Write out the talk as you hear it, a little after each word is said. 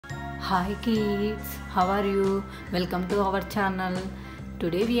Hi kids, how are you? Welcome to our channel.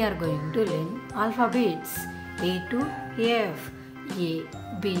 Today we are going to learn alphabets A to F. A,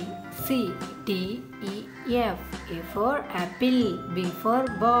 B, C, D, E, F. A for apple, B for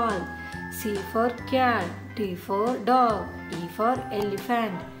ball, C for cat, D for dog, E for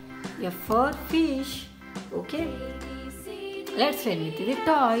elephant, F for fish. Okay, let's learn with the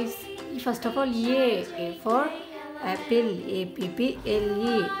toys. First of all, A for apple,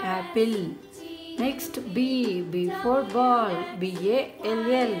 A-P-P-L-E, apple. Next, B for ball,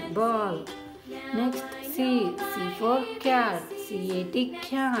 B-A-L-L, ball. Next, C for cat, C-A-T,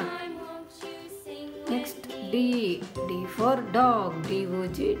 cat. Next, D for dog,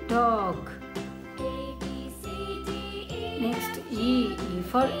 D-O-G, dog. Next, E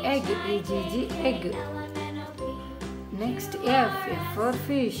for egg, E-G-G, egg. Next, F for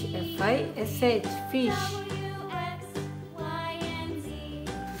fish, F-I-S-H, fish.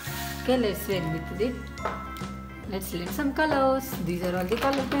 Okay, let's learn with it. Let's learn some colors. These are all the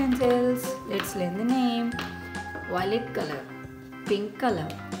color pencils. Let's learn the name. Violet color, pink color,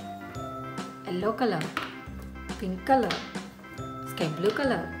 yellow color, pink color, sky blue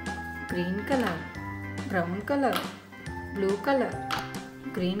color, green color, brown color, blue color,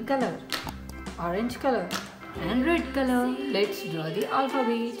 green color, orange color, and red color. Let's draw the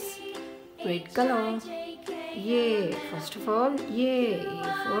alphabets. Red color. A. First of all, A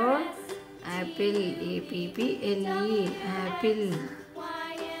for apple, A-P-P-L-E, apple.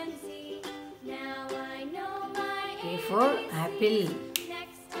 A for apple.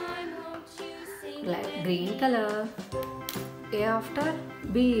 Green color. A after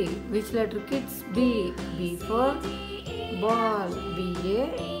B. Which letter kids? B. B for ball,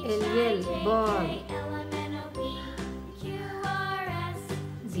 B-A-L-L, ball.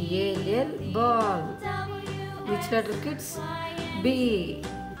 B-A-L-L, ball. Which letter kids? B.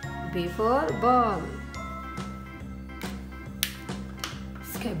 B for ball.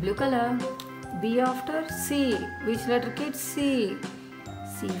 Sky blue color. B after C. Which letter kids? C.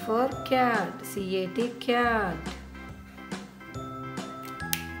 C for cat, C-A-T, cat.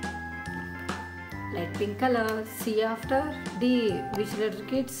 Light pink color. C after D. Which letter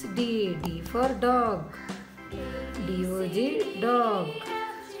kids? D. D for dog, D-O-G, dog.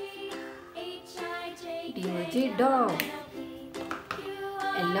 D-O-G, dog.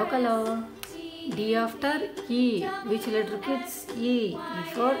 Yellow color. D after E. Which letter kids? E. E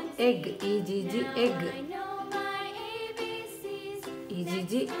for egg, E-G-G, egg.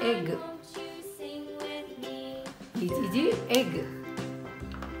 E-G-G, egg. E-G-G, egg.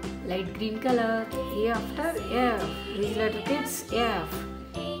 Light green color. E after F. Which letter kids? F.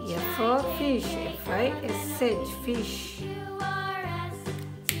 F for fish, F-I-S-H, fish.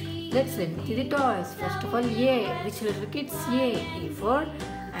 Let's learn with the toys. First of all, A. Which letter kids? A. A for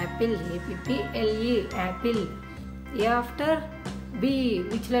apple, A-P-P-L-E, apple. A after B.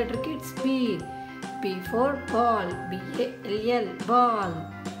 Which letter kids? B. B for ball, B-A-L-L, ball.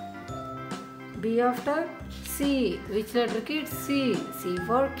 B after C. Which letter kids? C. C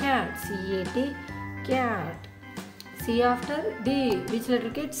for cat, C-A-T, cat. C after D. Which letter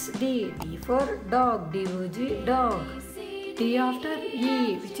kids? D. D for dog, D-O-G, dog. D after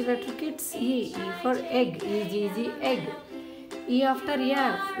E. Which letter kids? E. E for egg, E-G-G, egg. E after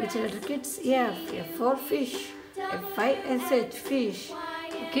F. Which letter kids? F. F for fish, F-I-S-H, fish.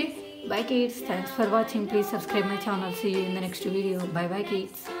 Okay, bye kids. Thanks for watching. Please subscribe my channel. See you in the next video. Bye bye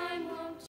kids.